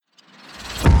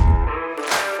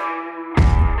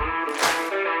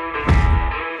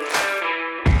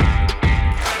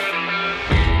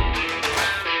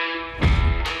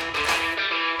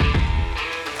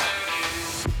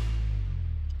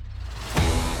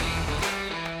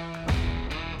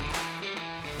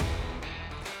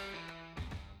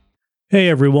Hey,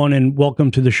 everyone, and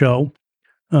welcome to the show.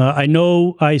 I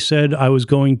know I said I was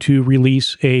going to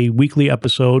release a weekly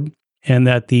episode and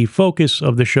that the focus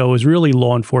of the show is really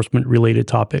law enforcement related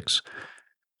topics.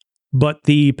 But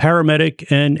the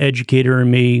paramedic and educator in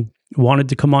me wanted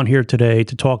to come on here today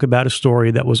to talk about a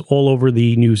story that was all over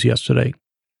the news yesterday.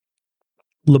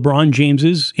 LeBron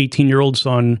James's 18-year-old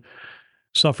son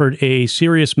suffered a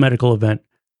serious medical event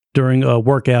during a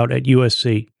workout at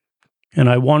USC. And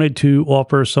I wanted to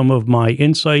offer some of my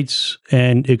insights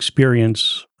and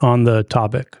experience on the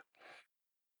topic.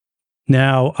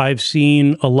 Now, I've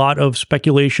seen a lot of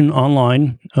speculation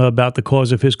online about the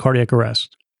cause of his cardiac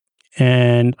arrest.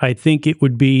 And I think it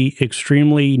would be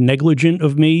extremely negligent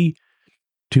of me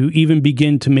to even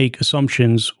begin to make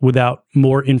assumptions without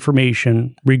more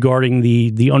information regarding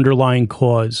the underlying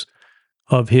cause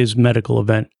of his medical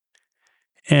event.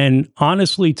 And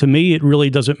honestly, to me, it really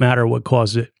doesn't matter what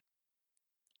caused it.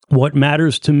 What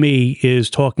matters to me is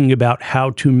talking about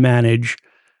how to manage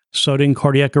sudden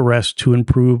cardiac arrest to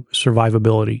improve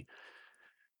survivability.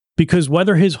 Because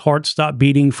whether his heart stopped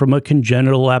beating from a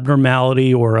congenital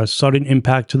abnormality or a sudden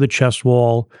impact to the chest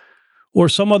wall or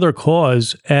some other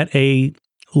cause, at a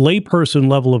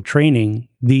layperson level of training,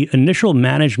 the initial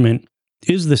management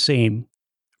is the same,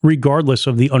 regardless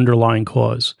of the underlying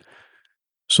cause.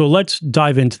 So let's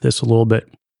dive into this a little bit.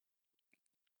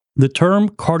 The term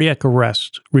cardiac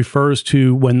arrest refers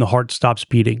to when the heart stops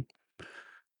beating.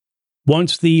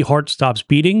 Once the heart stops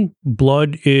beating,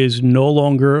 blood is no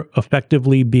longer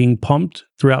effectively being pumped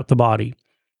throughout the body.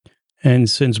 And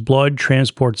since blood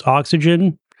transports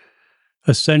oxygen,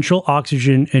 essential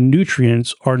oxygen and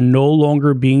nutrients are no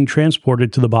longer being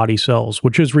transported to the body cells,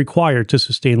 which is required to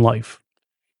sustain life.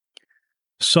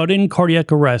 Sudden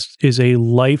cardiac arrest is a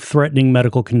life-threatening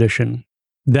medical condition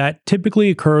that typically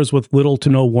occurs with little to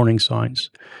no warning signs.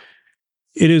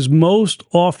 It is most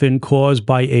often caused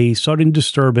by a sudden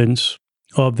disturbance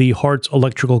of the heart's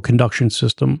electrical conduction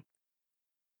system.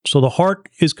 So the heart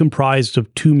is comprised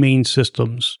of two main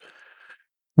systems,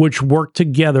 which work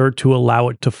together to allow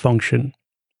it to function.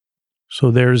 So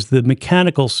there's the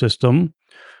mechanical system,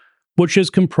 which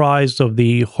is comprised of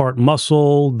the heart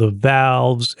muscle, the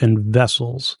valves, and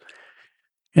vessels.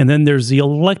 And then there's the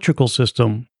electrical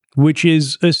system, which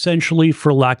is essentially,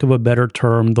 for lack of a better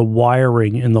term, the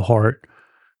wiring in the heart,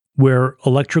 where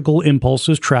electrical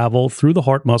impulses travel through the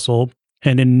heart muscle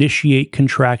and initiate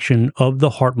contraction of the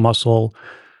heart muscle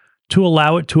to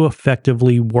allow it to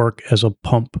effectively work as a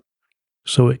pump,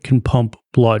 so it can pump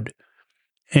blood.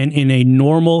 And in a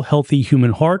normal, healthy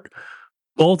human heart,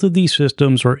 both of these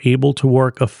systems are able to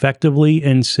work effectively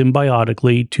and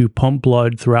symbiotically to pump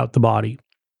blood throughout the body.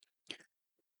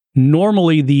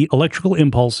 Normally, the electrical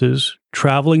impulses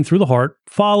traveling through the heart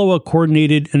follow a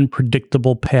coordinated and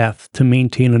predictable path to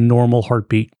maintain a normal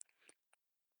heartbeat.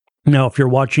 Now, if you're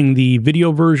watching the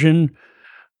video version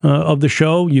of the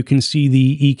show, you can see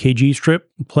the EKG strip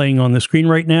playing on the screen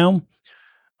right now.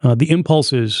 The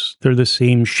impulses, they're the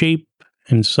same shape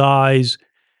and size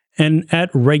and at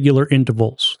regular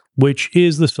intervals, which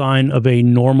is the sign of a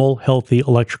normal, healthy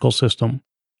electrical system.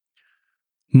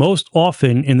 Most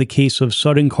often, in the case of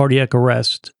sudden cardiac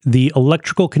arrest, the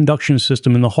electrical conduction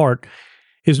system in the heart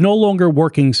is no longer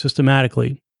working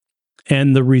systematically,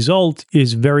 and the result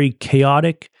is very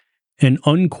chaotic and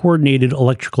uncoordinated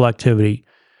electrical activity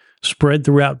spread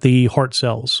throughout the heart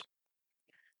cells.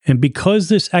 And because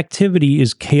this activity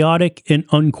is chaotic and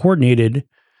uncoordinated,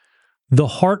 the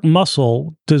heart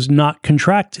muscle does not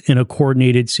contract in a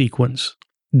coordinated sequence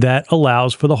that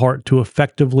allows for the heart to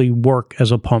effectively work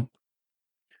as a pump.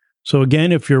 So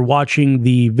again, if you're watching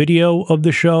the video of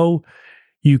the show,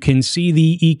 you can see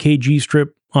the EKG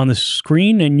strip on the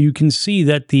screen, and you can see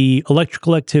that the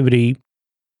electrical activity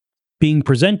being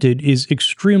presented is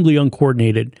extremely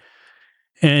uncoordinated.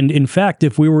 And in fact,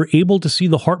 if we were able to see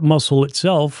the heart muscle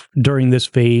itself during this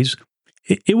phase,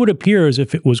 it would appear as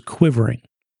if it was quivering.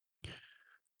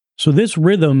 So this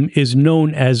rhythm is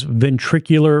known as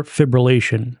ventricular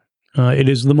fibrillation. It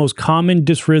is the most common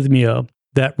dysrhythmia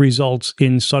that results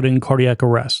in sudden cardiac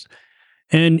arrest.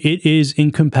 And it is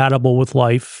incompatible with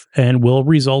life and will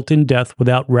result in death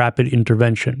without rapid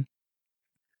intervention.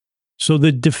 So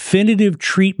the definitive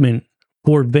treatment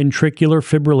for ventricular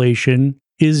fibrillation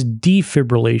is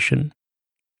defibrillation.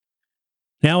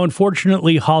 Now,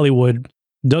 unfortunately, Hollywood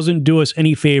doesn't do us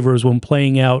any favors when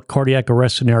playing out cardiac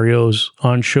arrest scenarios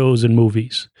on shows and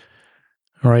movies.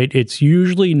 All right, it's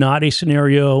usually not a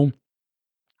scenario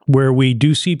where we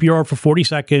do CPR for 40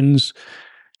 seconds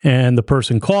and the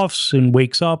person coughs and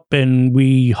wakes up and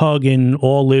we hug and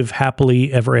all live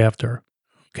happily ever after.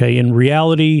 Okay, in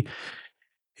reality,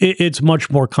 it's much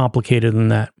more complicated than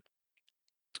that.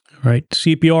 Right?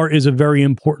 CPR is a very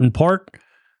important part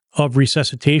of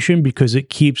resuscitation because it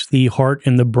keeps the heart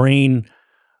and the brain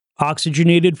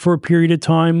oxygenated for a period of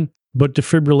time, but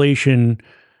defibrillation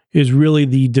is really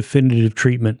the definitive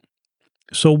treatment.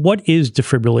 So what is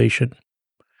defibrillation?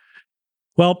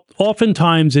 Well,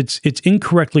 oftentimes it's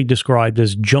incorrectly described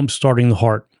as jump starting the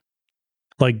heart,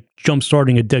 like jump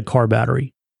starting a dead car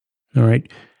battery. All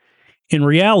right. In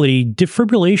reality,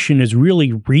 defibrillation is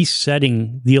really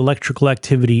resetting the electrical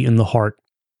activity in the heart.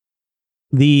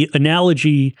 The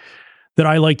analogy that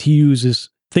I like to use is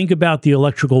think about the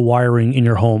electrical wiring in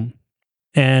your home.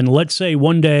 And let's say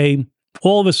one day,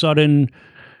 all of a sudden,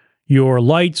 your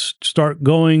lights start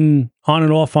going on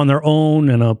and off on their own,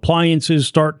 and appliances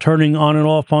start turning on and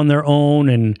off on their own,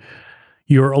 and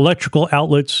your electrical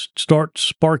outlets start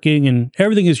sparking, and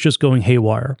everything is just going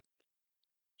haywire.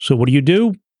 So what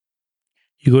do?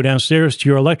 You go downstairs to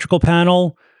your electrical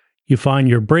panel, you find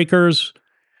your breakers,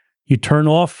 you turn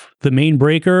off the main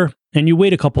breaker, and you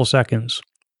wait a couple seconds,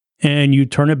 and you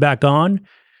turn it back on,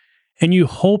 and you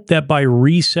hope that by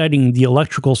resetting the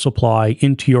electrical supply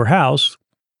into your house,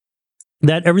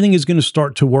 that everything is going to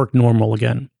start to work normal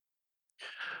again.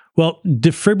 Well,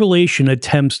 defibrillation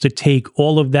attempts to take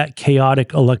all of that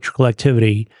chaotic electrical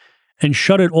activity and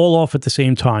shut it all off at the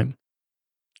same time,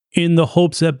 in the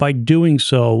hopes that by doing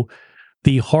so,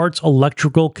 the heart's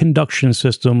electrical conduction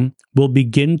system will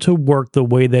begin to work the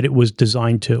way that it was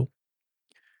designed to.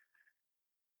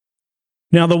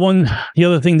 Now, the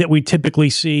other thing that we typically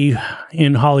see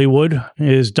in Hollywood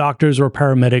is doctors or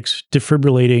paramedics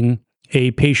defibrillating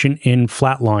a patient in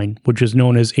flatline, which is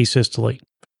known as asystole.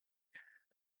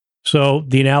 So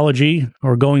the analogy,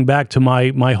 or going back to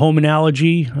my home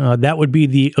analogy, that would be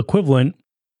the equivalent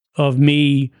of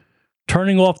me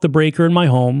turning off the breaker in my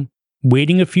home,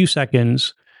 waiting a few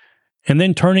seconds, and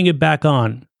then turning it back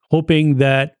on, hoping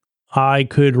that I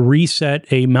could reset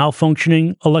a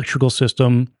malfunctioning electrical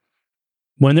system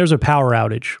when there's a power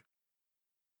outage.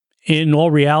 In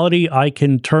all reality, I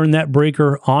can turn that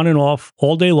breaker on and off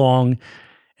all day long,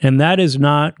 and that is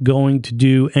not going to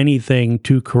do anything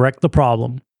to correct the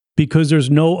problem because there's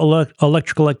no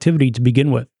electrical activity to begin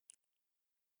with.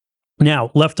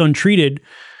 Now, left untreated,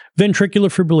 ventricular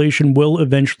fibrillation will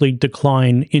eventually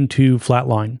decline into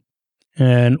flatline,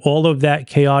 and all of that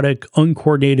chaotic,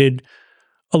 uncoordinated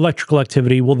electrical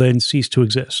activity will then cease to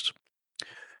exist.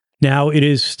 Now, it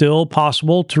is still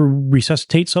possible to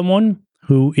resuscitate someone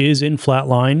who is in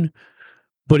flatline,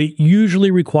 but it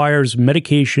usually requires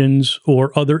medications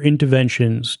or other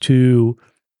interventions to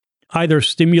either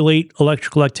stimulate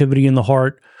electrical activity in the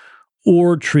heart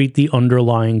or treat the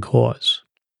underlying cause.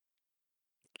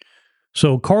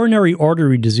 So, coronary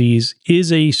artery disease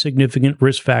is a significant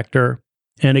risk factor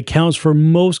and accounts for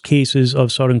most cases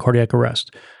of sudden cardiac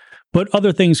arrest. But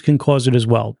other things can cause it as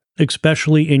well,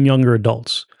 especially in younger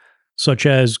adults, such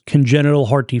as congenital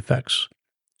heart defects,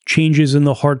 changes in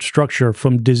the heart structure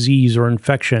from disease or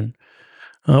infection,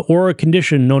 or a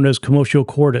condition known as commotio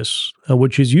cordis,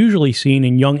 which is usually seen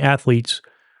in young athletes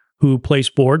who play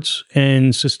sports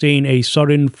and sustain a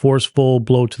sudden, forceful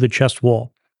blow to the chest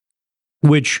wall,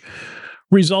 which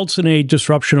results in a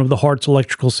disruption of the heart's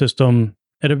electrical system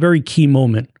at a very key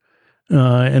moment.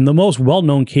 And the most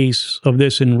well-known case of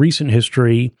this in recent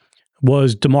history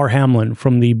was Damar Hamlin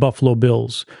from the Buffalo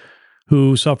Bills,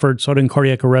 who suffered sudden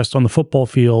cardiac arrest on the football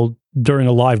field during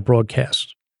a live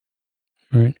broadcast.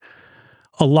 Right?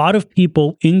 A lot of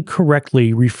people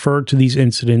incorrectly refer to these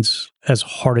incidents as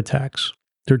heart attacks.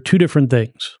 They're two different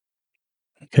things.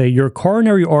 Okay, your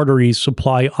coronary arteries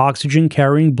supply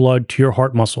oxygen-carrying blood to your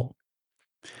heart muscle.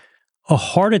 A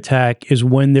heart attack is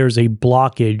when there's a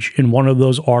blockage in one of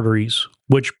those arteries,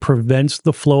 which prevents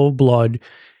the flow of blood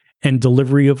and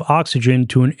delivery of oxygen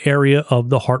to an area of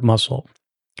the heart muscle.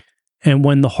 And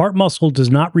when the heart muscle does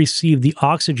not receive the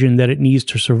oxygen that it needs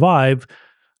to survive,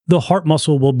 the heart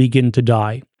muscle will begin to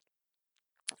die.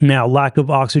 Now, lack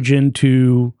of oxygen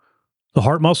to the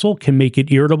heart muscle can make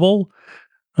it irritable,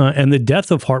 and the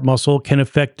death of heart muscle can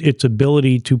affect its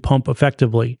ability to pump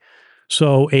effectively.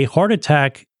 So a heart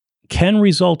attack can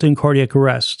result in cardiac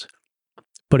arrest,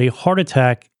 but a heart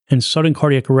attack and sudden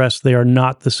cardiac arrest, they are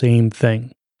not the same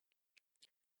thing.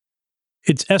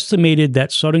 It's estimated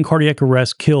that sudden cardiac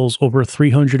arrest kills over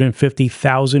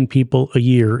 350,000 people a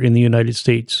year in the United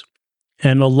States.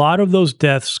 And a lot of those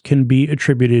deaths can be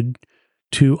attributed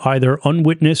to either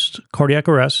unwitnessed cardiac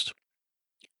arrest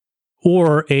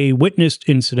or a witnessed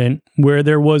incident where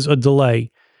there was a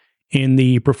delay in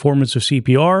the performance of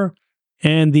CPR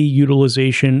and the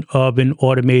utilization of an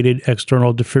automated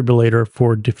external defibrillator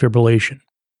for defibrillation.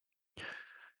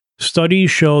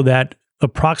 Studies show that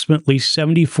approximately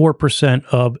 74%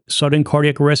 of sudden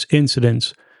cardiac arrest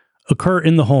incidents occur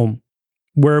in the home,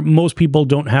 where most people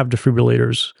don't have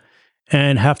defibrillators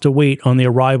and have to wait on the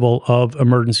arrival of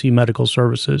emergency medical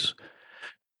services.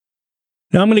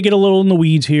 Now, I'm going to get a little in the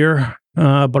weeds here,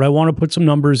 but I want to put some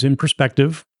numbers in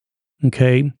perspective.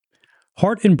 Okay.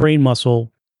 Heart and brain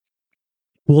muscle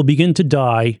will begin to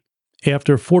die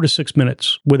after 4 to 6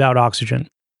 minutes without oxygen.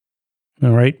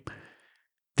 All right.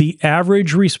 The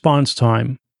average response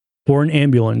time for an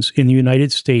ambulance in the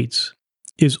United States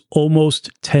is almost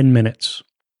 10 minutes.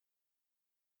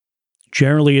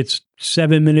 Generally, it's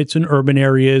 7 minutes in urban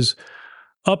areas,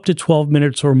 up to 12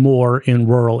 minutes or more in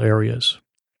rural areas.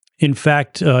 In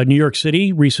fact, New York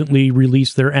City recently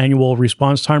released their annual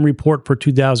response time report for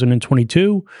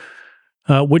 2022,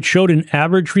 which showed an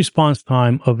average response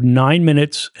time of 9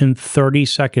 minutes and 30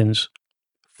 seconds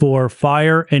for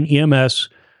fire and EMS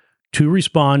to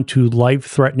respond to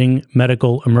life-threatening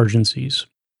medical emergencies.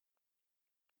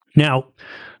 Now,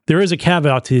 there is a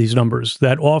caveat to these numbers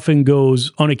that often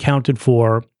goes unaccounted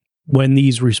for when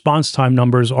these response time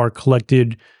numbers are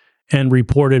collected and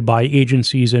reported by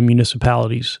agencies and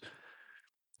municipalities.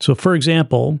 So, for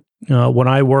example, when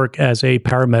I work as a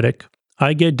paramedic,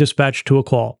 I get dispatched to a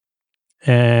call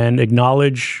and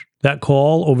acknowledge that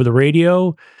call over the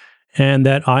radio and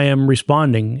that I am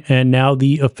responding. And now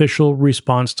the official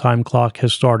response time clock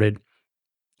has started,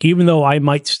 even though I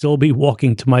might still be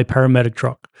walking to my paramedic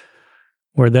truck,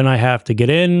 where then I have to get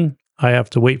in, I have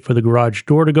to wait for the garage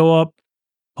door to go up,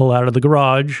 pull out of the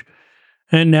garage,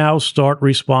 and now start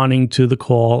responding to the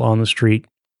call on the street.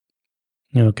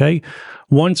 Okay.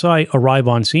 Once I arrive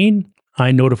on scene,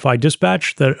 I notify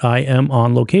dispatch that I am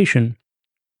on location.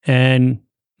 And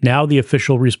now the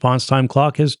official response time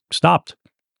clock has stopped.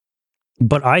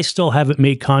 But I still haven't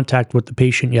made contact with the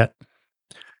patient yet.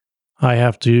 I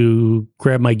have to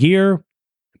grab my gear,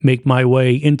 make my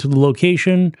way into the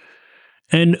location,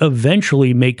 and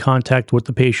eventually make contact with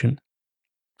the patient.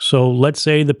 So let's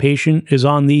say the patient is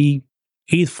on the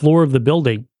 8th floor of the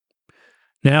building.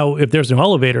 Now, if there's no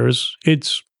elevators,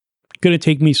 it's going to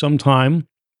take me some time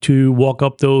to walk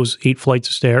up those 8 flights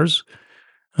of stairs.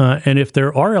 And if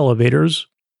there are elevators,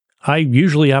 I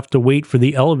usually have to wait for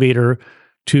the elevator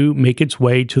to make its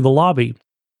way to the lobby,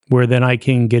 where then I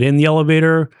can get in the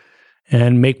elevator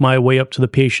and make my way up to the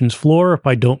patient's floor if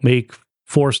I don't make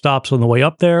 4 stops on the way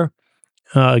up there,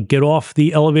 get off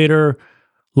the elevator,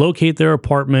 locate their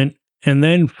apartment, and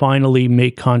then finally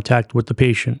make contact with the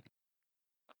patient.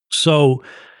 So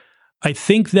I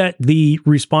think that the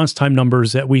response time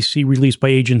numbers that we see released by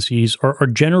agencies are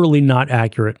generally not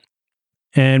accurate.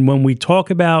 And when we talk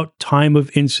about time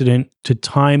of incident to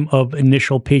time of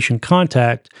initial patient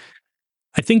contact,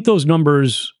 I think those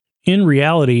numbers in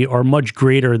reality are much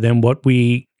greater than what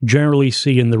we generally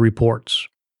see in the reports.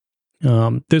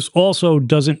 This also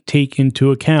doesn't take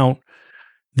into account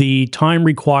the time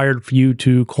required for you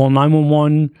to call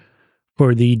 911,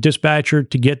 for the dispatcher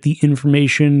to get the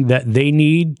information that they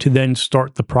need to then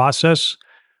start the process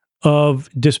of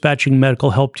dispatching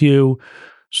medical help to you.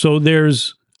 So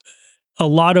there's a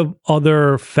lot of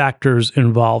other factors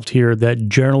involved here that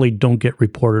generally don't get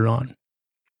reported on.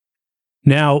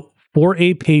 Now, for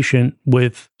a patient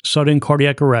with sudden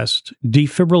cardiac arrest,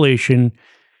 defibrillation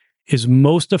is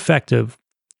most effective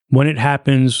when it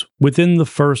happens within the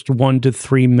first 1 to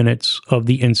 3 minutes of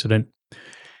the incident.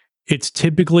 It's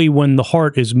typically when the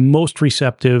heart is most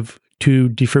receptive to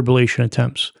defibrillation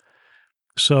attempts.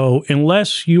 So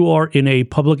unless you are in a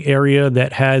public area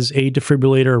that has a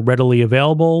defibrillator readily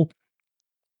available,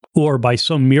 or by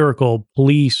some miracle,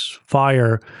 police,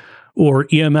 fire, or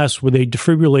EMS with a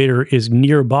defibrillator is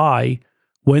nearby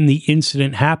when the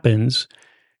incident happens,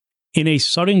 in a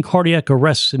sudden cardiac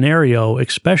arrest scenario,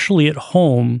 especially at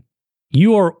home,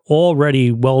 you are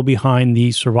already well behind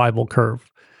the survival curve.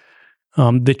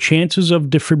 The chances of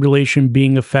defibrillation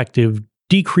being effective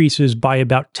decreases by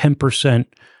about 10%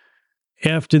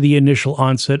 after the initial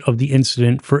onset of the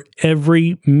incident for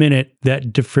every minute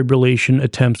that defibrillation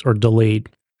attempts are delayed.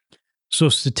 So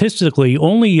statistically,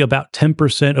 only about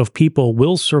 10% of people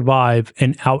will survive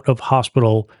an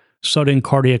out-of-hospital sudden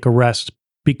cardiac arrest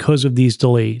because of these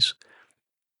delays.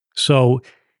 So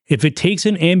if it takes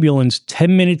an ambulance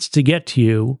 10 minutes to get to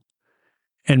you,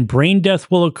 and brain death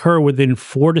will occur within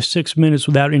 4 to 6 minutes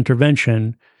without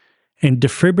intervention, and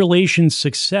defibrillation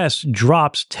success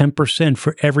drops 10%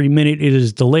 for every minute it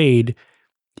is delayed,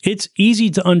 it's easy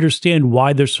to understand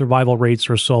why their survival rates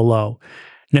are so low.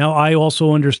 Now, I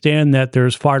also understand that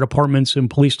there's fire departments and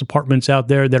police departments out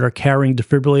there that are carrying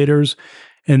defibrillators,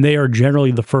 and they are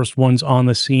generally the first ones on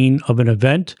the scene of an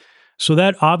event. So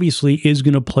that obviously is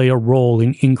going to play a role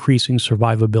in increasing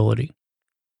survivability.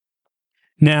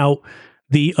 Now,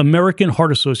 the American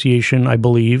Heart Association, I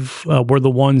believe, were the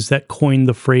ones that coined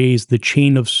the phrase the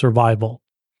chain of survival.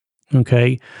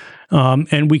 Okay.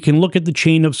 And we can look at the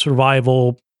chain of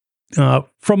survival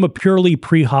from a purely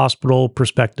pre-hospital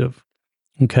perspective.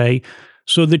 Okay.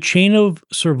 So the chain of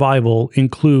survival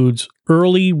includes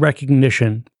early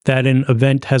recognition that an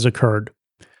event has occurred,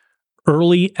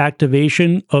 early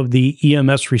activation of the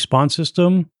EMS response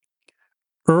system,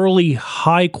 early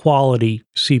high quality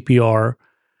CPR,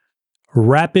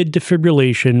 rapid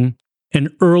defibrillation, and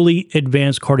early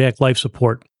advanced cardiac life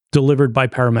support delivered by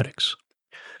paramedics.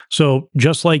 So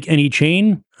just like any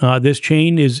chain, this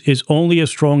chain is only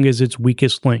as strong as its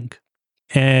weakest link.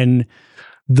 And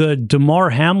the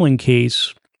Damar Hamlin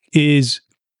case is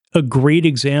a great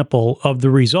example of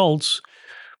the results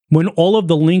when all of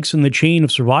the links in the chain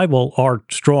of survival are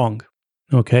strong.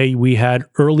 Okay, we had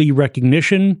early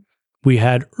recognition, we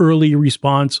had early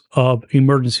response of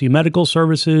emergency medical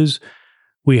services,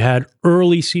 we had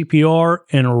early CPR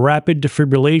and rapid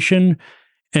defibrillation,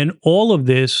 and all of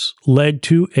this led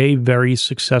to a very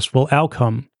successful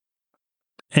outcome.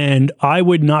 And I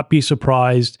would not be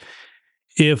surprised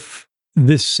if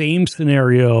the same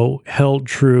scenario held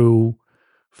true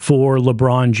for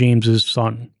LeBron James's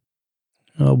son.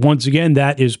 Once again,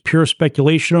 that is pure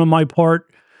speculation on my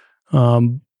part.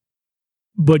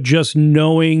 But just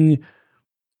knowing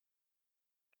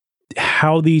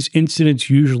how these incidents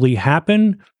usually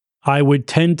happen, I would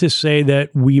tend to say that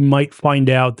we might find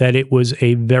out that it was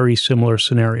a very similar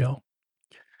scenario.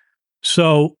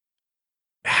 So,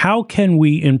 how can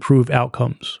we improve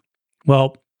outcomes?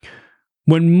 Well,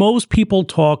 when most people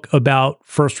talk about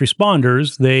first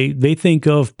responders, they think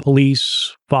of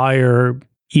police, fire,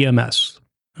 EMS,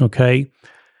 okay?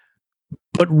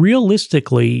 But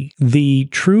realistically, the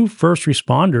true first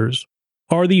responders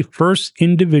are the first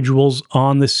individuals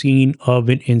on the scene of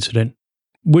an incident,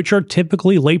 which are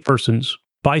typically laypersons,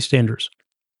 bystanders,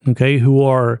 okay, who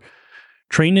are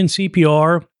trained in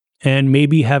CPR and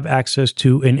maybe have access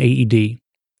to an AED.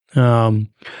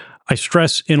 I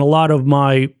stress in a lot of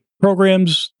my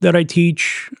programs that I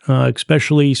teach,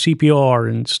 especially CPR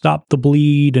and Stop the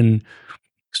Bleed and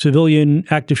civilian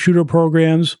active shooter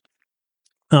programs,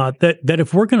 that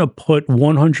if we're going to put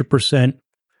 100%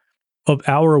 of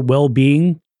our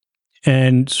well-being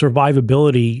and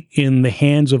survivability in the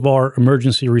hands of our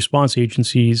emergency response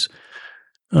agencies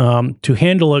to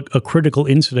handle a critical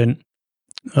incident,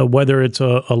 whether it's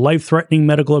a life-threatening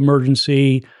medical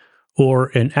emergency or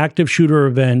an active shooter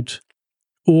event,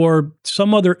 or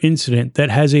some other incident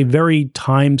that has a very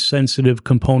time-sensitive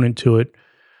component to it,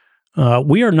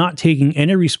 we are not taking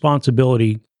any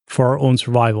responsibility for our own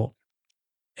survival.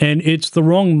 And it's the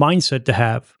wrong mindset to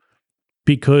have,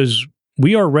 because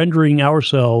we are rendering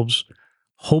ourselves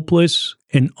hopeless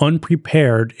and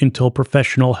unprepared until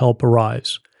professional help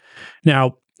arrives.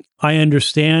 Now, I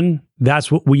understand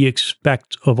that's what we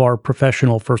expect of our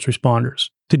professional first responders,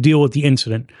 to deal with the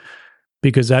incident,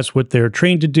 because that's what they're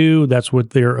trained to do, that's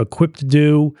what they're equipped to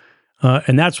do,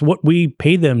 and that's what we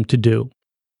pay them to do.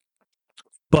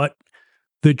 But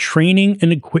the training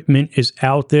and equipment is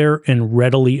out there and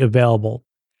readily available.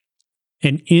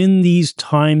 And in these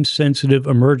time-sensitive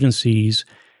emergencies,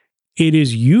 it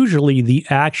is usually the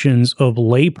actions of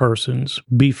laypersons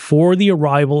before the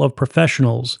arrival of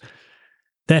professionals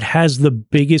that has the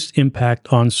biggest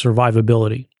impact on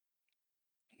survivability.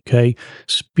 Okay.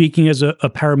 Speaking as a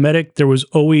paramedic, there was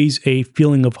always a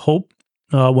feeling of hope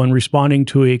when responding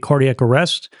to a cardiac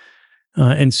arrest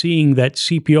and seeing that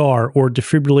CPR or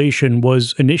defibrillation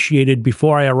was initiated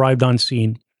before I arrived on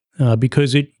scene,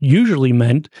 because it usually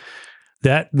meant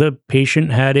that the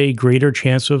patient had a greater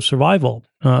chance of survival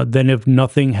than if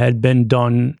nothing had been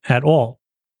done at all.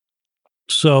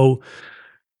 So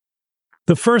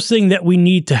the first thing that we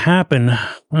need to happen,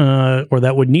 or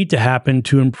that would need to happen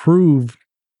to improve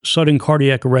sudden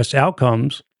cardiac arrest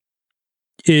outcomes,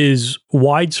 is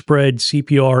widespread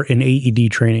CPR and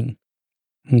AED training.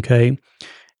 Okay.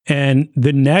 And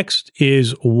the next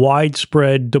is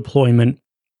widespread deployment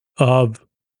of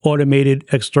automated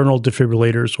external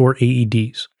defibrillators, or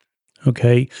AEDs.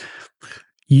 Okay.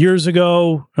 Years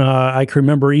ago, I can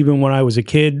remember even when I was a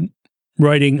kid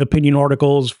writing opinion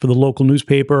articles for the local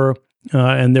newspaper,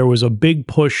 and there was a big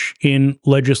push in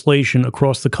legislation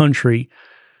across the country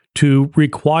to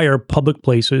require public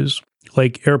places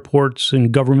like airports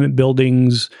and government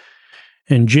buildings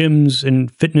and gyms and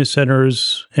fitness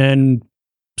centers and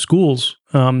schools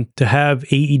to have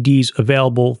AEDs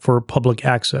available for public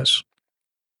access.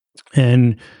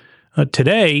 And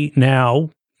today, now,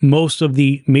 most of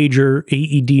the major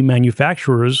AED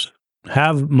manufacturers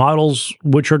have models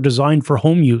which are designed for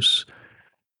home use.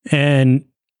 And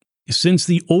since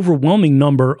the overwhelming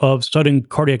number of sudden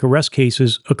cardiac arrest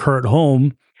cases occur at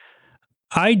home,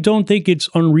 I don't think it's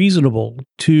unreasonable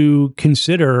to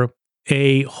consider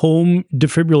a home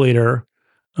defibrillator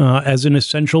as an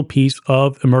essential piece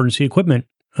of emergency equipment,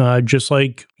 just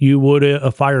like you would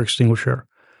a fire extinguisher.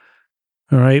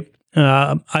 All right.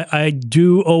 I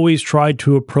do always try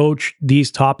to approach these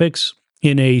topics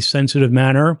in a sensitive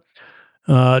manner,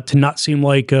 to not seem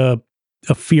like a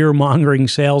fear-mongering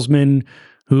salesman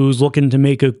who's looking to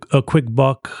make a quick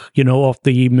buck, off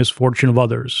the misfortune of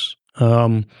others.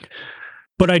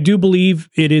 But I do believe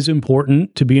it is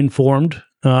important to be informed,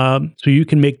 so you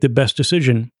can make the best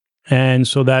decision. And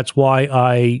so that's why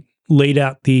I laid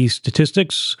out the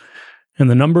statistics and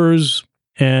the numbers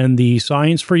and the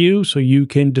science for you, so you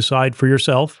can decide for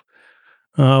yourself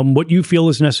what you feel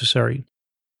is necessary.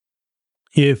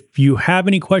 If you have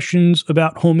any questions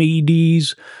about home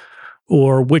AEDs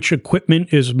or which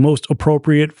equipment is most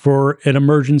appropriate for an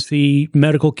emergency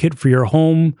medical kit for your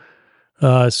home,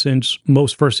 since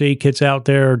most first aid kits out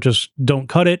there just don't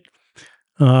cut it,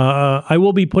 I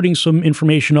will be putting some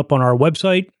information up on our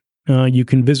website. You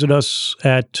can visit us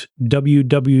at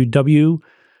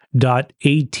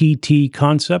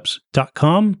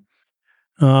www.attconcepts.com.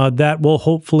 That will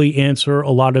hopefully answer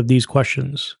a lot of these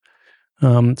questions.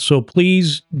 So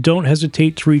please don't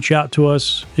hesitate to reach out to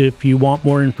us if you want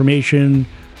more information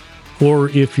or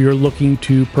if you're looking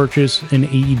to purchase an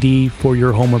AED for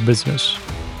your home or business.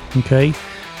 Okay?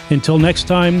 Until next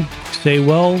time, stay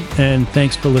well, and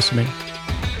thanks for listening.